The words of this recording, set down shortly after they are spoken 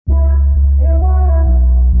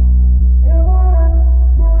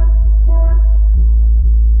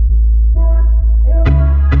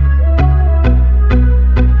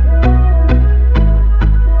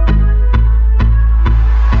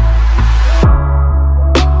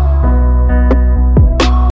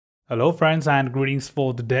Hello friends and greetings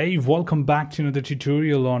for the day. Welcome back to another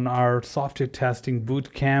tutorial on our software testing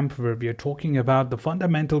bootcamp where we are talking about the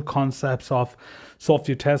fundamental concepts of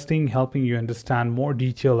software testing, helping you understand more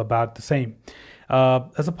detail about the same.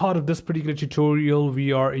 As a part of this particular tutorial,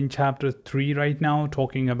 we are in chapter 3 right now,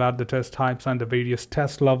 talking about the test types and the various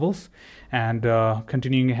test levels, and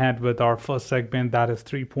continuing ahead with our first segment, that is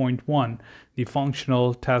 3.1, the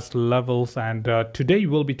functional test levels. And today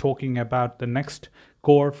we'll be talking about the next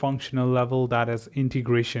core functional level, that is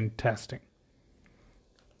integration testing.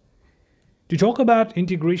 To talk about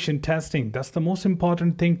integration testing, that's the most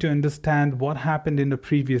important thing to understand what happened in the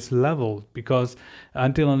previous level, because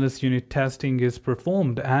until unless unit testing is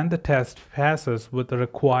performed and the test passes with the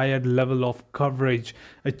required level of coverage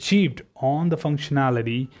achieved on the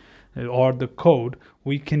functionality or the code,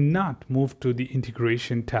 we cannot move to the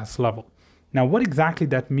integration test level. Now, what exactly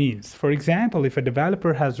that means? For example, if a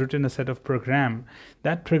developer has written a set of program,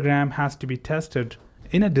 that program has to be tested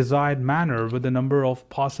in a desired manner with a number of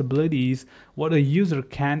possibilities what a user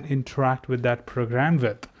can interact with that program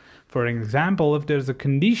with. For example, if there's a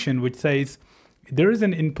condition which says there is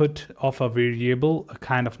an input of a variable, a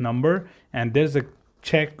kind of number, and there's a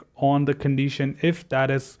check on the condition if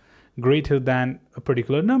that is greater than a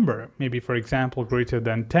particular number, maybe for example greater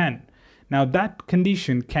than 10. Now that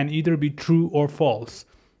condition can either be true or false.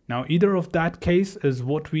 Now either of that case is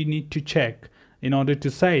what we need to check in order to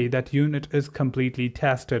say that unit is completely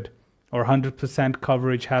tested or 100%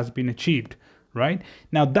 coverage has been achieved, right?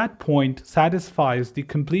 Now that point satisfies the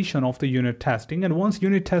completion of the unit testing, and once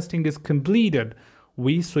unit testing is completed,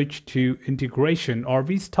 we switch to integration, or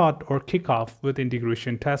we start or kick off with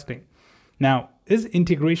integration testing. Now, is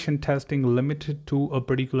integration testing limited to a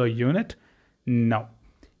particular unit? No.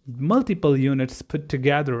 Multiple units put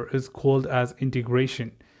together is called as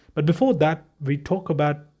integration. But before that, we talk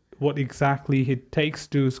about what exactly it takes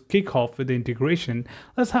to kick off with the integration.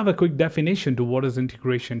 Let's have a quick definition to what is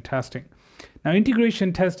integration testing. Now,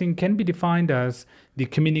 integration testing can be defined as the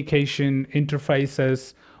communication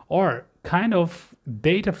interfaces or kind of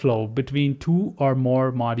data flow between two or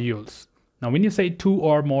more modules. Now, when you say two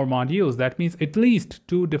or more modules, that means at least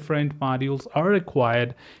two different modules are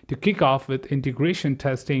required to kick off with integration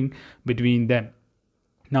testing between them.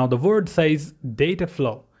 Now, the word says data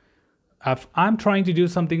flow. If I'm trying to do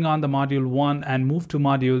something on the module 1 and move to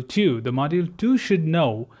module 2, the module 2 should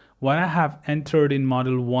know what I have entered in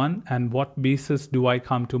module 1 and what basis do I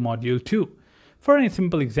come to module 2. For a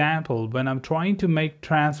simple example, when I'm trying to make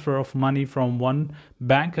transfer of money from one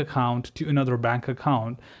bank account to another bank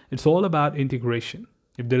account, it's all about integration.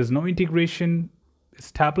 If there is no integration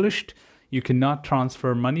established, you cannot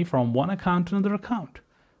transfer money from one account to another account,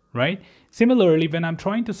 right? Similarly, when I'm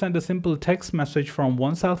trying to send a simple text message from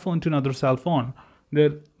one cell phone to another cell phone,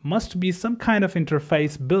 there must be some kind of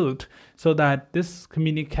interface built so that this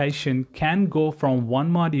communication can go from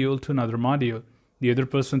one module to another module. The other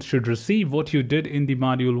person should receive what you did in the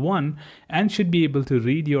module 1 and should be able to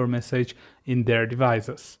read your message in their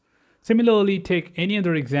devices. Similarly, take any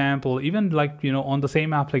other example, even like, on the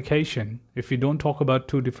same application. If you don't talk about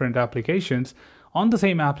two different applications, on the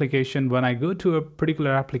same application, when I go to a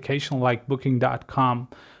particular application like booking.com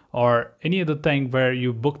or any other thing where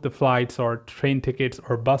you book the flights or train tickets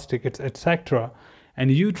or bus tickets, etc.,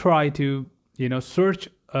 and you try to, search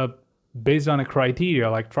based on a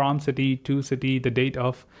criteria like from city to city, the date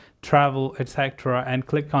of travel, etc., and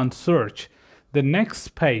click on search, the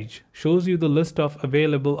next page shows you the list of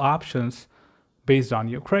available options based on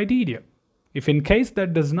your criteria. If in case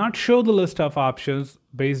that does not show the list of options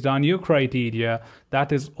based on your criteria,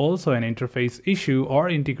 that is also an interface issue or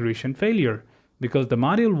integration failure, because the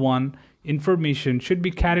module 1 information should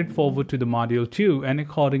be carried forward to the module 2 and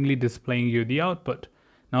accordingly displaying you the output.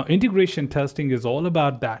 Now, integration testing is all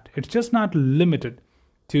about that. It's just not limited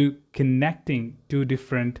to connecting two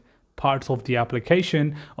different parts of the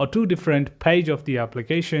application or two different pages of the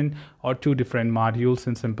application or two different modules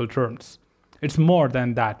in simple terms. It's more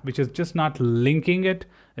than that, which is just not linking it.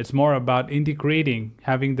 It's more about integrating,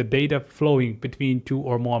 having the data flowing between two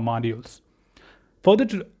or more modules. Further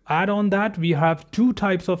to add on that, we have two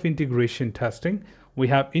types of integration testing. We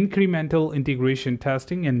have incremental integration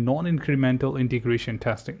testing and non-incremental integration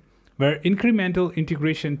testing, where incremental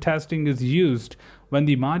integration testing is used when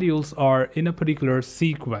the modules are in a particular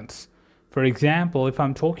sequence. For example, if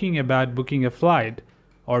I'm talking about booking a flight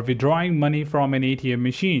or withdrawing money from an ATM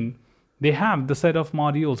machine, they have the set of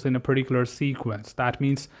modules in a particular sequence. That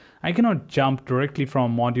means I cannot jump directly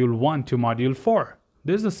from module 1 to module 4.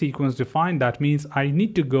 There's a sequence defined. That means I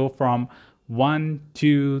need to go from 1,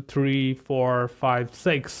 2, 3, 4, 5,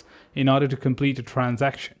 6 in order to complete a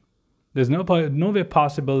transaction. There's no way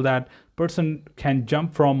possible that person can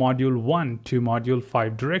jump from module 1 to module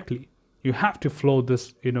 5 directly. You have to flow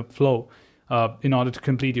this flow in order to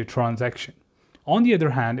complete your transaction. On the other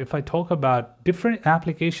hand, if I talk about different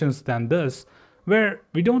applications than this, where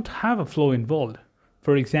we don't have a flow involved.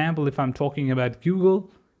 For example, if I'm talking about Google,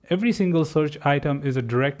 every single search item is a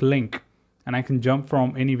direct link, and I can jump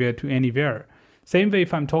from anywhere to anywhere. Same way,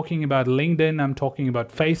 if I'm talking about LinkedIn, I'm talking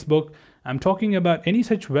about Facebook, I'm talking about any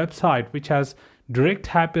such website which has direct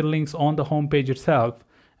hyperlinks on the homepage itself,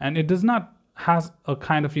 and it does not has a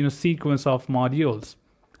kind of sequence of modules.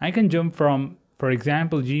 I can jump from, for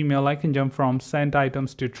example, Gmail, I can jump from sent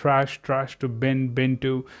items to trash, trash to bin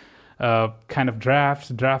to kind of drafts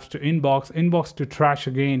to inbox to trash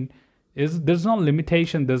again. There's no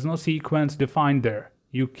limitation, there's no sequence defined there.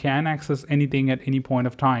 You can access anything at any point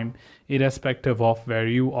of time, irrespective of where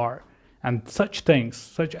you are. And such things,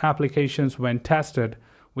 such applications, when tested,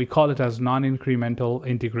 we call it as non-incremental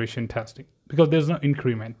integration testing, because there's no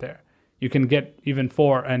increment there. You can get even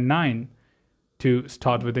 4 and 9 to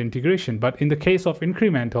start with integration. But in the case of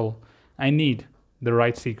incremental, I need the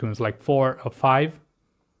right sequence, like 4 or 5,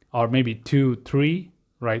 or maybe 2, 3,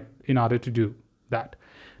 right, in order to do that.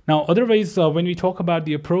 Now, otherwise, when we talk about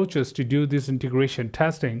the approaches to do this integration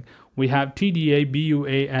testing, we have TDA,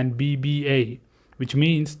 BUA, and BBA, which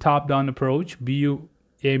means top-down approach,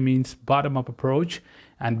 BUA means bottom-up approach,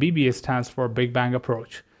 and BBA stands for Big Bang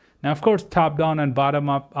approach. Now, of course, top-down and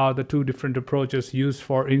bottom-up are the two different approaches used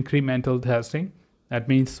for incremental testing. That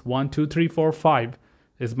means 1, 2, 3, 4, 5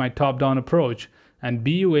 is my top-down approach, and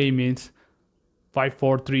BUA means 5,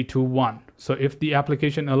 4, 3, 2, 1. So if the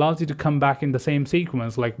application allows you to come back in the same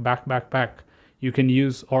sequence, like back, you can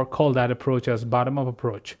use or call that approach as bottom-up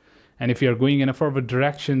approach. And if you're going in a forward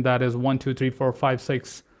direction, that is 1, 2, 3, 4, 5,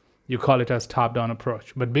 6, you call it as top-down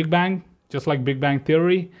approach. But Big Bang, just like Big Bang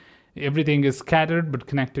theory, everything is scattered but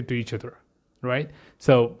connected to each other, right?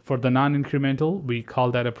 So for the non-incremental, we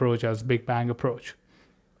call that approach as Big Bang approach.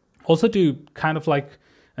 Also, to kind of like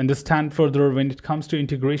understand further, when it comes to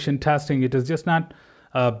integration testing, it is just not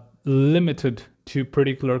limited to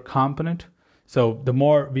particular component. So the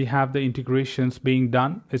more we have the integrations being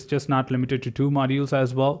done, it's just not limited to 2 modules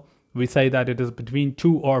as well. We say that it is between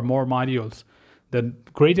 2 or more modules. The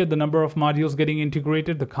greater the number of modules getting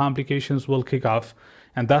integrated, the complications will kick off.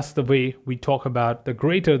 And that's the way we talk about the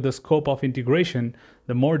greater the scope of integration,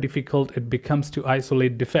 the more difficult it becomes to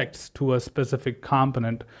isolate defects to a specific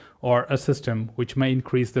component or a system, which may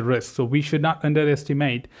increase the risk. So we should not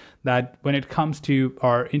underestimate that when it comes to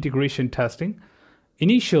our integration testing.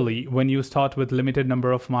 Initially, when you start with limited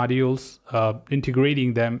number of modules,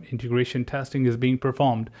 integrating them, integration testing is being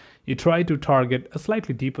performed. You try to target a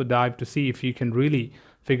slightly deeper dive to see if you can really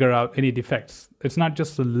figure out any defects. It's not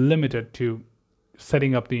just limited to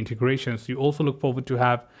setting up the integrations. You also look forward to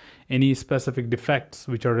have any specific defects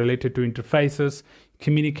which are related to interfaces,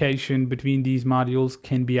 communication between these modules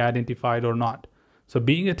can be identified or not. So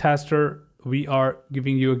being a tester, we are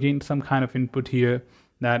giving you again some kind of input here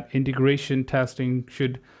that integration testing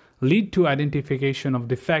should lead to identification of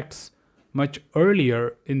defects much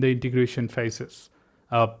earlier in the integration phases.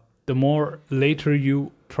 The more later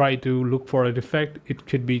you try to look for a defect, it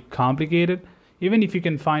could be complicated. Even if you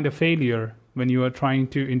can find a failure when you are trying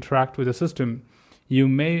to interact with a system, you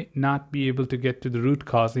may not be able to get to the root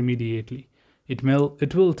cause immediately. It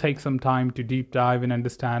will take some time to deep dive and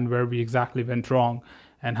understand where we exactly went wrong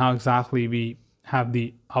and how exactly we have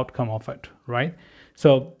the outcome of it, right?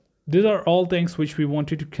 So these are all things which we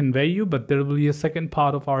wanted to convey you, but there will be a second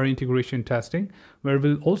part of our integration testing where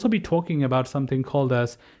we'll also be talking about something called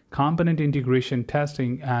as component integration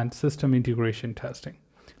testing and system integration testing.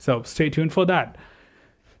 So stay tuned for that.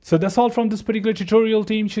 So that's all from this particular tutorial,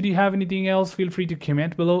 team. Should you have anything else, feel free to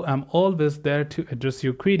comment below. I'm always there to address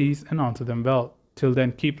your queries and answer them well. Till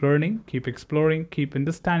then, keep learning, keep exploring, keep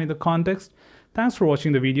understanding the context. Thanks for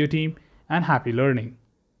watching the video, team, and happy learning.